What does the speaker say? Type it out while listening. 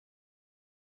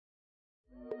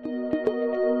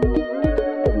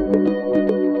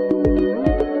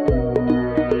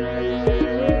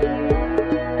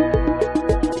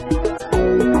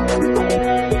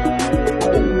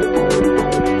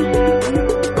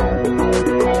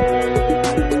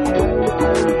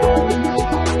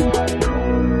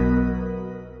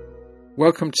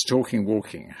Welcome to Talking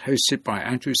Walking, hosted by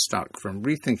Andrew Stuck from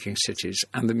Rethinking Cities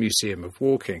and the Museum of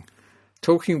Walking.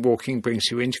 Talking Walking brings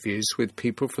you interviews with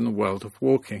people from the world of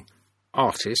walking,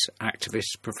 artists,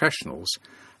 activists, professionals,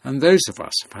 and those of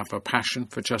us who have a passion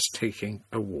for just taking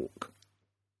a walk.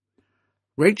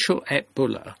 Rachel Epp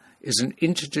Buller is an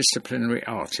interdisciplinary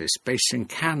artist based in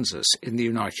Kansas in the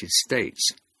United States.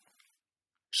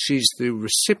 She's the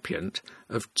recipient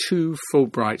of 2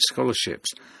 Fulbright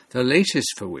scholarships, the latest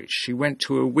for which she went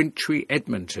to a wintry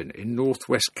Edmonton in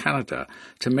northwest Canada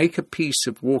to make a piece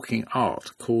of walking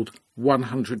art called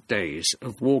 100 Days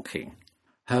of Walking.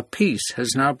 Her piece has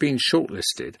now been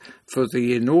shortlisted for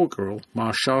the inaugural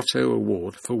Marchato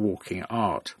Award for Walking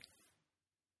Art.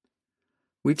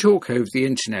 We talk over the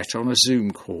internet on a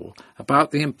Zoom call about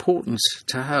the importance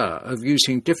to her of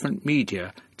using different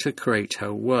media to create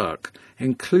her work,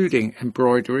 including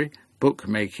embroidery,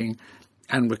 bookmaking,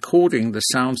 and recording the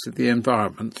sounds of the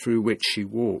environment through which she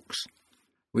walks.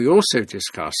 We also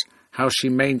discuss how she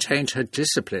maintained her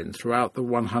discipline throughout the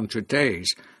 100 days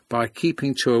by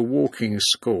keeping to a walking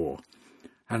score,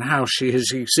 and how she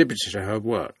has exhibited her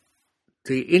work.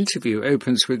 The interview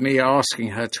opens with me asking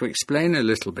her to explain a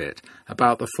little bit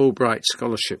about the Fulbright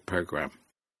Scholarship Program.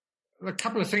 A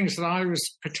couple of things that I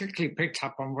was particularly picked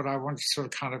up on, what I wanted to sort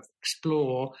of kind of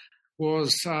explore,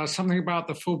 was something about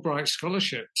the Fulbright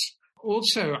scholarships.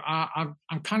 Also,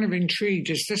 I'm kind of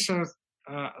intrigued. Is this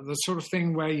the sort of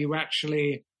thing where you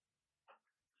actually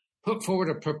put forward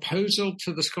a proposal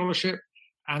to the scholarship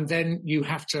and then you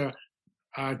have to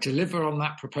deliver on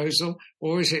that proposal?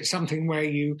 Or is it something where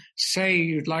you say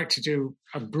you'd like to do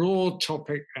a broad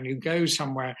topic and you go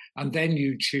somewhere and then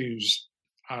you choose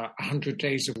 100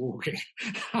 days of walking?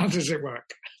 How does it work?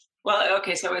 Well,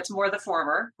 okay, so it's more the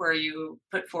former, where you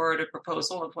put forward a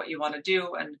proposal of what you want to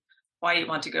do and why you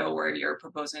want to go where you're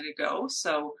proposing to go.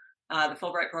 So the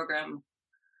Fulbright program,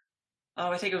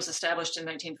 I think it was established in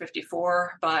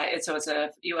 1954 so it's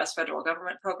a U.S. federal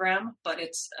government program, but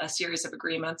it's a series of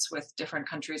agreements with different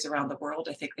countries around the world.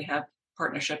 I think they have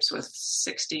partnerships with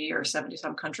 60 or 70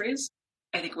 some countries.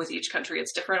 I think with each country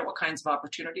it's different what kinds of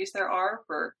opportunities there are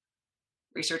for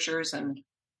researchers and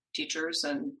teachers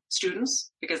and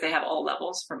students, because they have all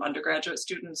levels from undergraduate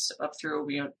students up through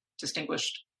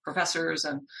distinguished professors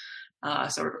and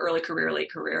sort of early career, late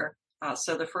career.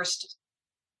 So the first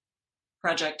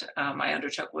project I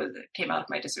undertook came out of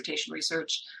my dissertation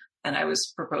research, and I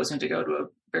was proposing to go to a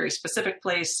very specific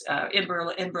place in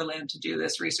Berlin to do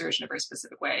this research in a very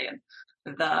specific way.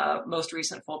 And the most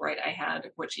recent Fulbright I had,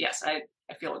 which yes, I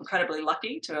feel incredibly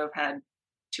lucky to have had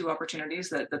 2 opportunities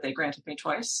that they granted me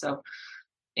twice. So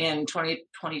in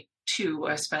 2022,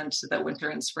 I spent the winter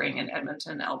and spring in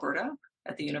Edmonton, Alberta,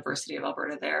 at the University of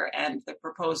Alberta there, and the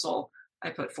proposal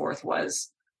I put forth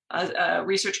was a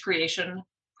research creation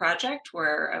project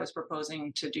where I was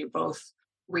proposing to do both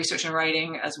research and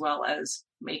writing as well as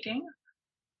making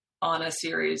on a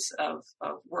series of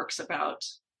works about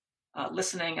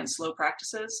listening and slow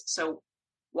practices. So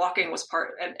walking was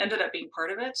ended up being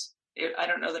part of it. I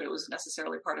don't know that it was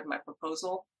necessarily part of my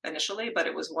proposal initially, but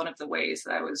it was one of the ways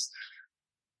that I was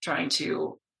trying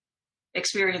to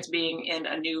experience being in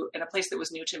a place that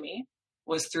was new to me,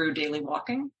 was through daily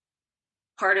walking.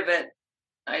 Part of it,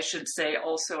 I should say,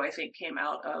 also, I think came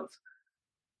out of,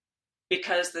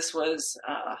 because this was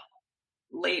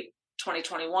late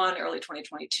 2021, early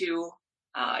 2022,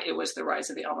 it was the rise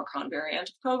of the Omicron variant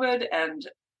of COVID. And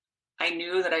I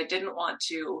knew that I didn't want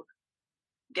to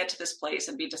get to this place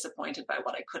and be disappointed by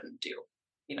what I couldn't do,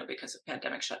 because of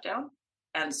pandemic shutdown.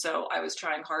 And so I was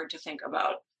trying hard to think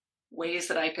about ways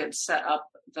that I could set up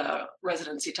the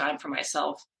residency time for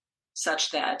myself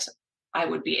such that I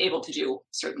would be able to do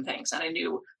certain things. And I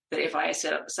knew that if I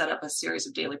set up a series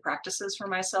of daily practices for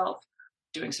myself,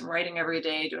 doing some writing every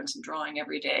day, doing some drawing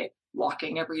every day,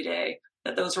 walking every day,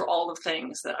 that those were all the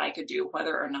things that I could do,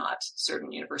 whether or not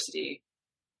certain university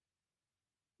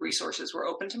resources were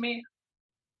open to me.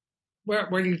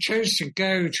 Well, you chose to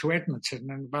go to Edmonton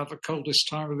in about the coldest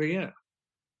time of the year.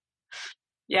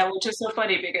 Yeah, which is so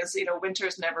funny because,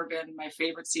 winter's never been my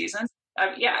favorite season.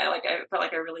 I felt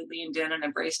like I really leaned in and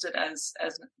embraced it as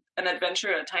an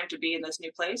adventure, a time to be in this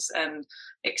new place and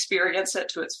experience it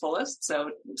to its fullest. So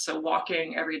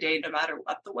walking every day, no matter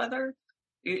what the weather,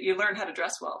 you learn how to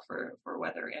dress well for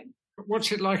weather. And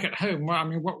what's it like at home? Well, I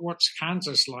mean, what's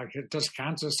Kansas like? Does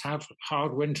Kansas have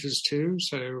hard winters too?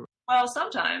 Well,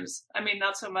 sometimes. I mean,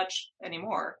 not so much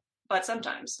anymore, but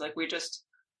sometimes. Like just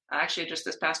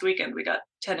this past weekend, we got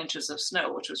 10 inches of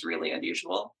snow, which was really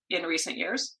unusual in recent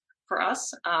years for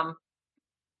us.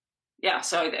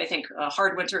 So I think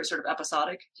hard winter is sort of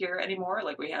episodic here anymore.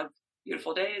 Like we have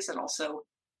beautiful days and also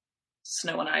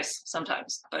snow and ice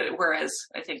sometimes. But whereas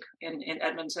I think in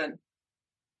Edmonton,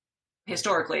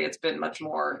 historically, it's been much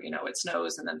more, it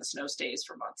snows and then the snow stays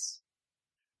for months.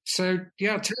 So,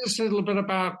 yeah, tell us a little bit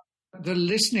about the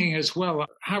listening as well.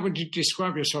 How would you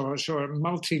describe yourself as a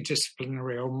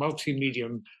multidisciplinary or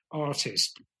multi-medium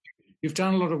artist? You've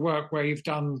done a lot of work where you've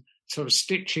done sort of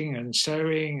stitching and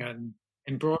sewing and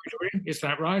embroidery. Is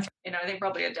that right? I think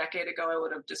probably a decade ago, I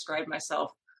would have described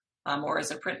myself more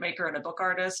as a printmaker and a book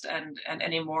artist. And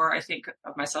anymore, I think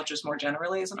of myself just more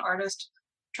generally as an artist,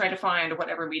 trying to find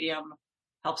whatever medium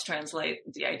helps translate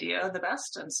the idea the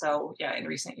best. And so, yeah, in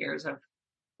recent years, I've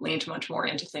leaned much more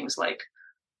into things like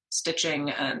stitching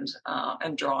and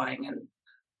drawing, and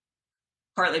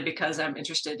partly because I'm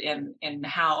interested in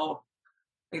how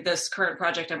this current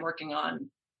project I'm working on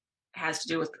has to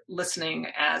do with listening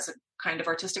as a kind of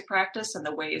artistic practice and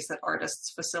the ways that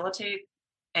artists facilitate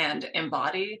and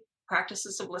embody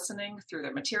practices of listening through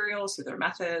their materials, through their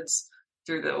methods,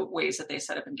 through the ways that they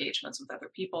set up engagements with other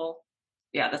people.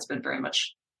 Yeah, that's been very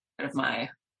much kind of my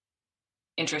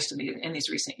interest in these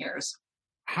recent years.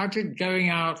 How did going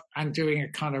out and doing a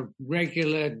kind of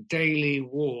regular daily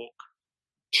walk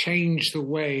change the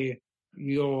way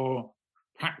your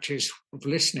practice of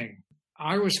listening?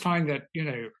 I always find that,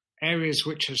 areas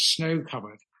which are snow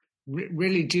covered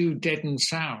really do deaden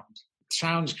sound.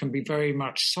 Sounds can be very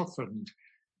much softened.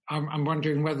 I'm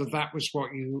wondering whether that was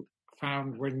what you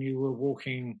found when you were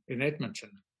walking in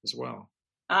Edmonton as well.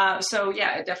 So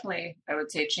yeah, it definitely, I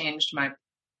would say, changed my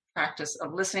practice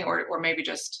of listening, or maybe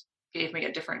just gave me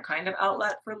a different kind of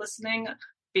outlet for listening,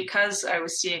 because I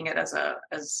was seeing it as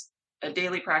a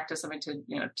daily practice, something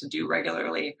to do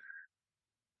regularly.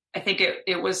 I think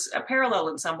it was a parallel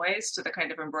in some ways to the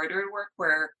kind of embroidery work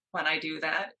where when I do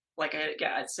that,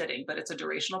 it's sitting, but it's a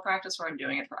durational practice where I'm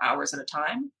doing it for hours at a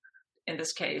time. In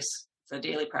this case, the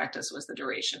daily practice was the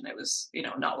duration. It was,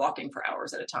 not walking for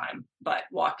hours at a time, but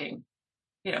walking,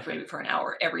 maybe for an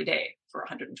hour every day for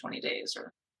 120 days.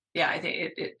 I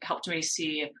think it helped me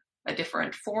see a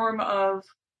different form of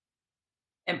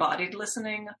embodied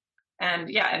listening. And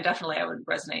definitely I would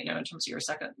resonate, in terms of your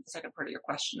second part of your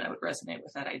question, I would resonate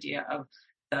with that idea of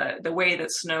the way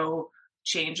that snow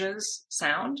changes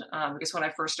sound. Because when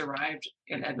I first arrived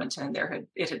in Edmonton,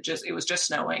 it was just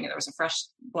snowing, and there was a fresh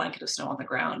blanket of snow on the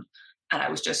ground. And I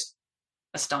was just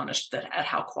astonished at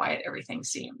how quiet everything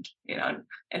seemed,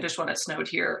 and just when it snowed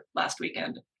here last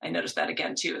weekend, I noticed that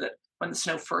again too, that when the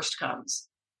snow first comes,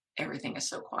 everything is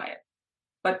so quiet.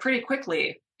 But pretty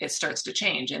quickly, it starts to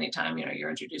change anytime, you're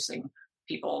introducing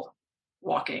people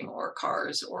walking or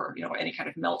cars or, any kind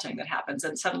of melting that happens,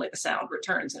 and suddenly the sound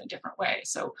returns in a different way.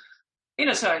 So,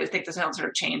 so I think the sound sort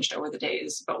of changed over the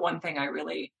days. But one thing I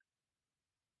really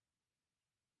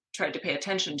tried to pay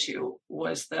attention to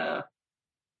was the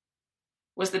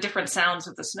different sounds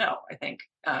of the snow, I think,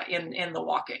 in the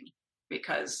walking,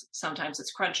 because sometimes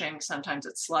it's crunching, sometimes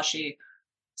it's slushy,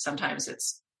 sometimes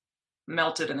it's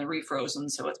melted and then refrozen,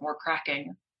 so it's more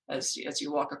cracking as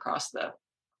you walk across the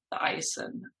ice.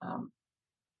 And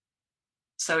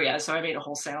so I made a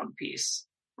whole sound piece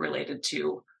related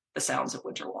to the sounds of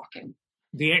winter walking.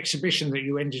 The exhibition that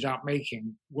you ended up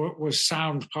making, was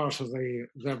sound part of the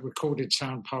recorded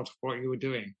sound part of what you were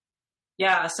doing?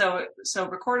 Yeah, so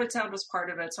recorded sound was part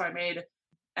of it. So I made,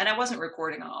 and I wasn't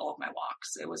recording on all of my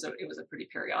walks. It was a pretty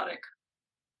periodic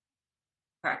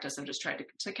practice of just trying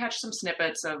to catch some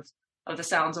snippets of the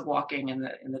sounds of walking in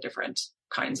the different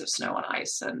kinds of snow and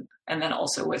ice, and then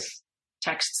also with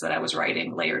texts that I was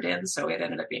writing layered in. So it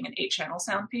ended up being an 8-channel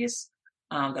sound piece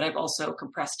that I've also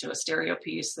compressed to a stereo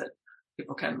piece that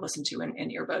people can listen to in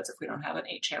earbuds if we don't have an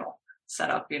 8-channel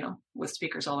setup, with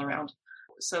speakers all around.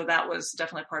 So that was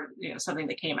definitely part of, something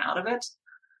that came out of it.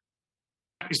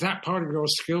 Is that part of your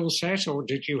skill set, or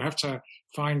did you have to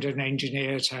find an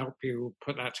engineer to help you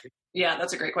put that together? Yeah,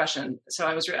 that's a great question. So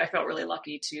I felt really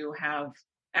lucky to have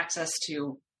access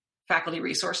to faculty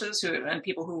resources and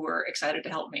people who were excited to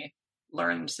help me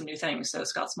learn some new things. So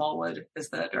Scott Smallwood is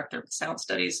the director of the Sound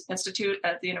Studies Institute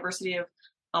at the University of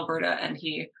Alberta, and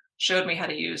he showed me how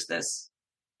to use this.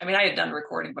 I mean, I had done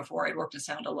recording before. I'd worked in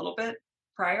sound a little bit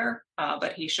prior,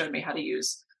 but he showed me how to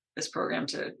use this program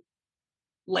to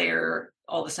layer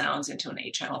all the sounds into an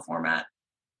 8-channel format.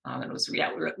 And was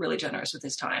really generous with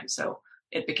his time. So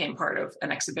it became part of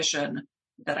an exhibition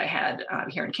that I had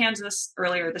here in Kansas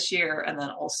earlier this year, and then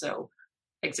also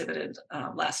exhibited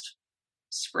last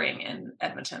spring in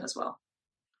Edmonton as well.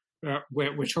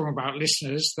 We're talking about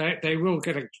listeners. They will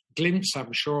get a glimpse,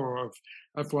 I'm sure,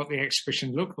 of what the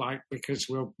exhibition looked like, because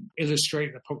we'll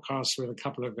illustrate the podcast with a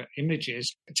couple of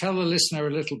images. Tell the listener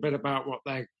a little bit about what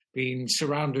they've been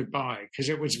surrounded by, because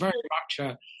it was very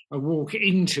much a walk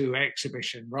into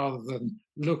exhibition rather than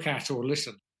look at or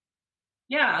listen?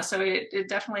 Yeah, so it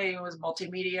definitely was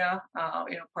multimedia.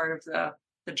 Part of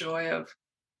the joy of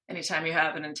anytime you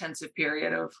have an intensive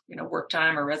period of work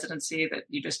time or residency, that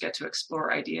you just get to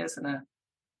explore ideas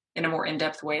in a more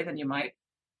in-depth way than you might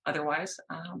otherwise.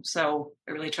 So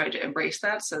I really tried to embrace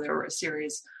that. So there were a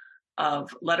series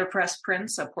of letterpress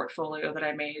prints, a portfolio that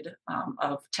I made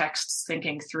of texts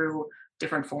thinking through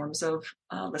different forms of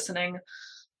listening.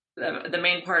 The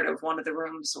main part of one of the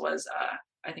rooms was,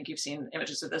 I think you've seen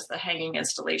images of this, the hanging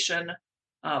installation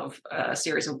of a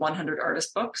series of 100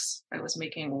 artist books. I was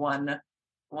making one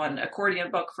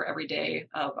accordion book for every day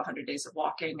of 100 days of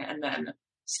walking, and then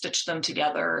stitched them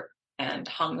together and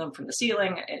hung them from the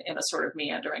ceiling in a sort of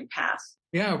meandering path.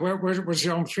 Yeah, where was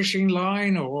it, on fishing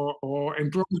line or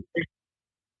embroidery?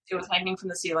 It was hanging from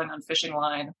the ceiling on fishing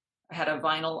line. I had a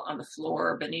vinyl on the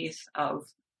floor beneath of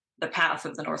the path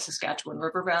of the North Saskatchewan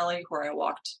River Valley where I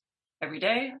walked every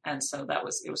day. And so it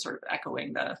was sort of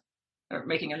echoing or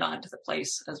making a nod to the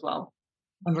place as well.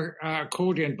 And the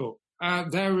accordion book,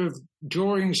 there are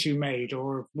drawings you made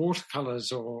or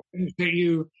watercolors or things that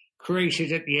you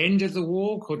created at the end of the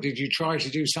walk, or did you try to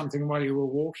do something while you were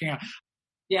walking?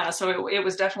 Yeah, so it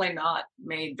was definitely not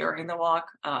made during the walk.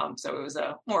 So it was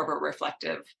more of a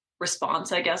reflective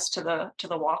response, I guess, to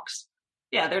the walks.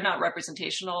 Yeah, they're not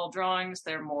representational drawings.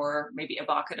 They're more maybe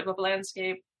evocative of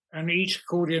landscape. And each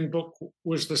accordion book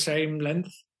was the same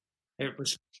length? It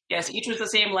was. Yes, each was the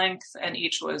same length, and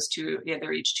each was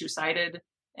they're each two-sided.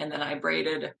 And then I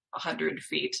braided 100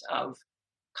 feet of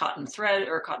cotton thread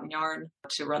or cotton yarn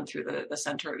to run through the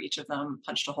center of each of them,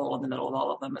 punched a hole in the middle of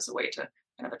all of them as a way to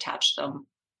kind of attach them,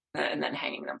 and then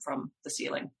hanging them from the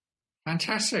ceiling.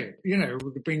 Fantastic. It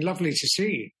would have been lovely to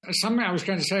see. Something I was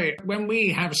going to say, when we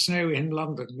have snow in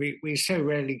London, we so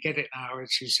rarely get it now, as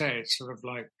you say, it's sort of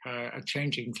like a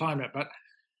changing climate. But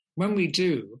when we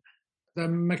do, the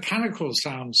mechanical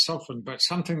sounds soften, but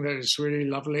something that is really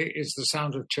lovely is the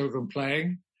sound of children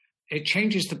playing. It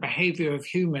changes the behavior of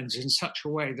humans in such a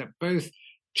way that both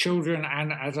children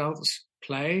and adults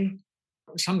play.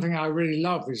 Something I really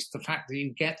love is the fact that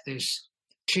you get this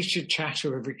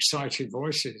chitter-chatter of excited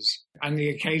voices and the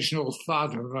occasional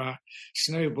thud of a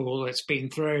snowball that's been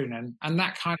thrown. And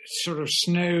that kind of sort of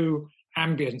snow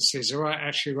ambiences are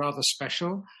actually rather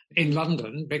special in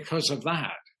London because of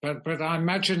that. But I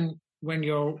imagine when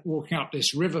you're walking up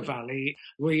this river valley,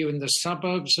 were you in the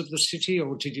suburbs of the city,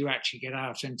 or did you actually get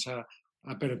out into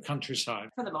a bit of countryside?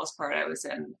 For the most part, I was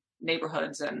in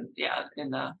neighborhoods and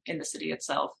in the city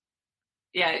itself.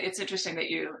 Yeah, it's interesting that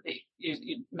you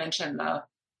mentioned the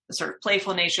sort of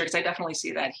playful nature, because I definitely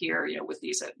see that here, with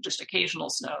these just occasional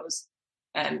snows,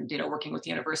 and working with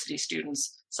university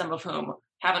students, some of whom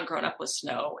haven't grown up with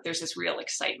snow. There's this real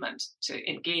excitement to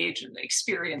engage and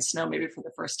experience snow maybe for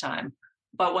the first time.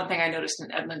 But one thing I noticed in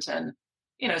Edmonton,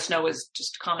 snow is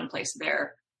just commonplace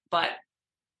there. But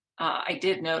I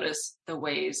did notice the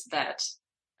ways that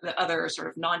the other sort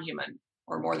of non-human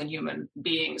or more than human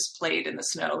beings played in the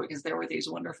snow, because there were these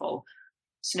wonderful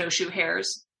snowshoe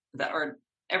hares that are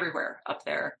everywhere up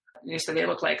there. So they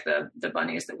look like the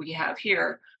bunnies that we have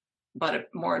here, but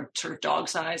more sort of dog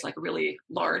size, like really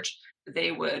large.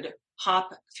 They would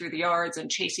hop through the yards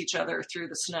and chase each other through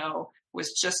the snow. It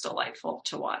was just delightful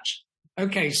to watch.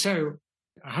 Okay, so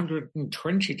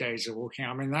 120 days of walking,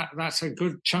 I mean, that's a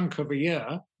good chunk of a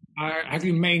year. Have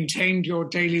you maintained your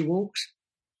daily walks?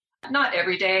 Not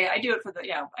every day. I do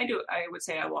it I would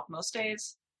say I walk most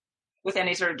days. With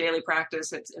any sort of daily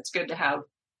practice, it's good to have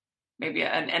maybe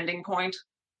an ending point.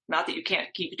 Not that you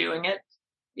can't keep doing it.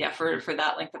 Yeah, for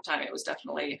that length of time, it was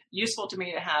definitely useful to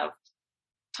me to have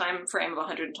time frame of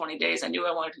 120 days. I knew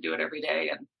I wanted to do it every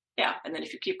day. And then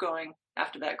if you keep going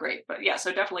after that, great. But yeah,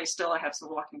 so definitely still I have some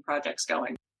walking projects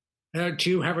going. Do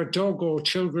you have a dog or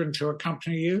children to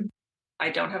accompany you? I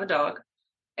don't have a dog.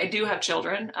 I do have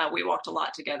children. We walked a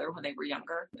lot together when they were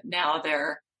younger. Now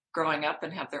they're growing up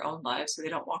and have their own lives, so they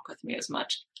don't walk with me as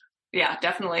much. Yeah,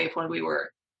 definitely when we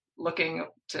were looking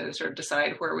to sort of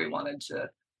decide where we wanted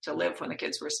to live when the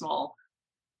kids were small,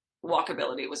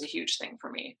 walkability was a huge thing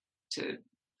for me to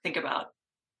think about.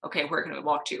 Okay, where can we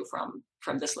walk to from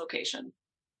this location?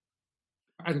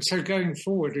 And so going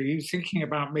forward, are you thinking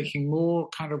about making more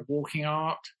kind of walking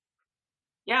art?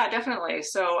 Yeah, definitely.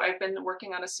 So I've been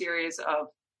working on a series of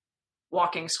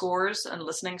walking scores and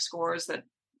listening scores, that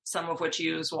some of which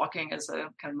use walking as a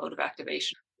kind of mode of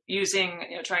activation,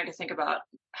 trying to think about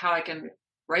how I can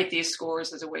write these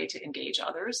scores as a way to engage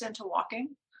others into walking.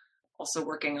 Also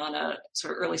working on a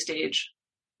sort of early stage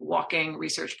walking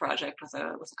research project with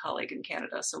a colleague in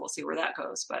Canada. So we'll see where that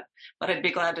goes. But I'd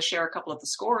be glad to share a couple of the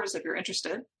scores if you're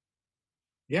interested.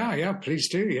 Yeah, please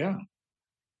do, yeah.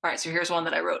 All right, so here's one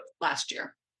that I wrote last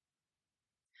year.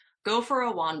 Go for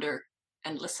a wander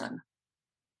and listen.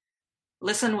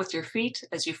 Listen with your feet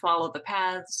as you follow the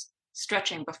paths,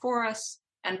 stretching before us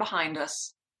and behind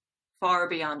us, far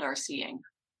beyond our seeing.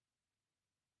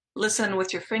 Listen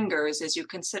with your fingers as you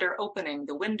consider opening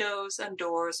the windows and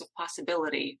doors of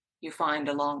possibility you find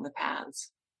along the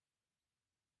paths.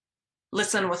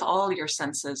 Listen with all your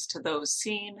senses to those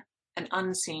seen and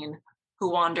unseen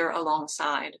who wander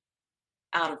alongside,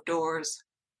 out of doors,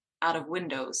 out of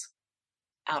windows,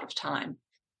 out of time.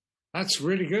 That's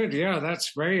really good. Yeah,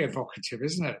 that's very evocative,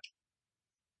 isn't it?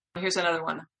 Here's another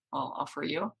one I'll offer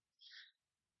you.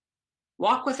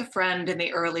 Walk with a friend in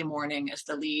the early morning as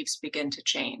the leaves begin to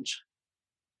change.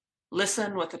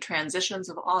 Listen with the transitions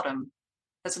of autumn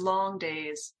as long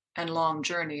days and long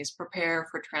journeys prepare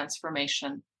for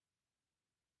transformation.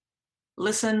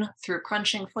 Listen through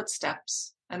crunching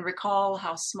footsteps and recall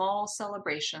how small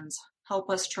celebrations help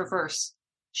us traverse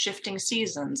shifting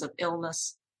seasons of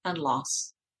illness and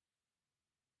loss.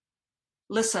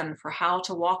 Listen for how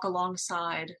to walk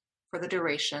alongside for the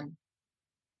duration,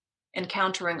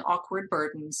 encountering awkward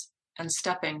burdens and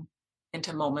stepping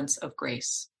into moments of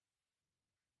grace.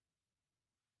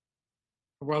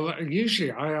 Well, usually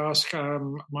I ask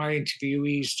my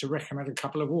interviewees to recommend a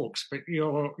couple of walks, but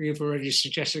you've already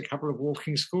suggested a couple of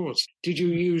walking scores. Did you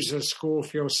use a score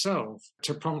for yourself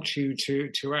to prompt you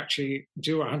to actually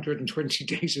do 120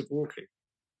 days of walking?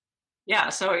 Yeah,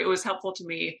 so it was helpful to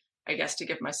me, I guess, to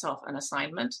give myself an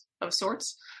assignment of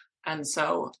sorts. And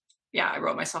so, yeah, I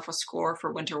wrote myself a score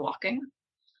for winter walking,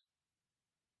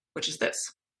 which is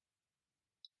this.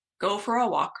 Go for a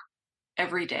walk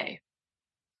every day.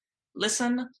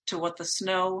 Listen to what the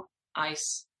snow,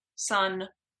 ice, sun,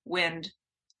 wind,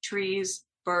 trees,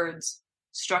 birds,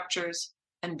 structures,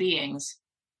 and beings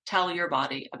tell your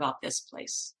body about this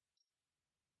place.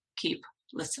 Keep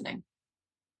listening.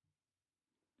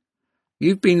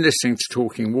 You've been listening to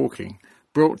Talking Walking,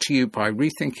 brought to you by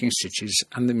Rethinking Cities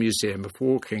and the Museum of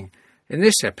Walking. In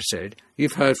this episode,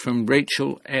 you've heard from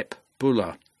Rachel Epp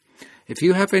Buller. If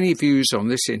you have any views on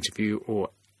this interview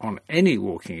or on any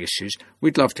walking issues,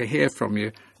 we'd love to hear from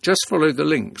you. Just follow the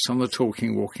links on the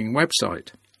Talking Walking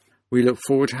website. We look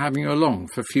forward to having you along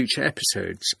for future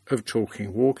episodes of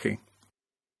Talking Walking.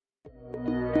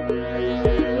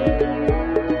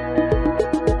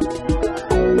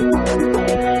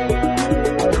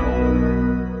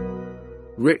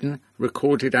 Written,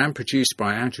 recorded and produced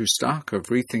by Andrew Stark of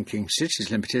Rethinking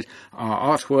Cities Limited.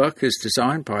 Our artwork is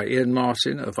designed by Ian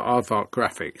Martin of Aardvark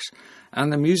Graphics,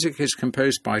 and the music is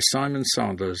composed by Simon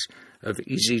Sanders of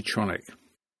Easytronic.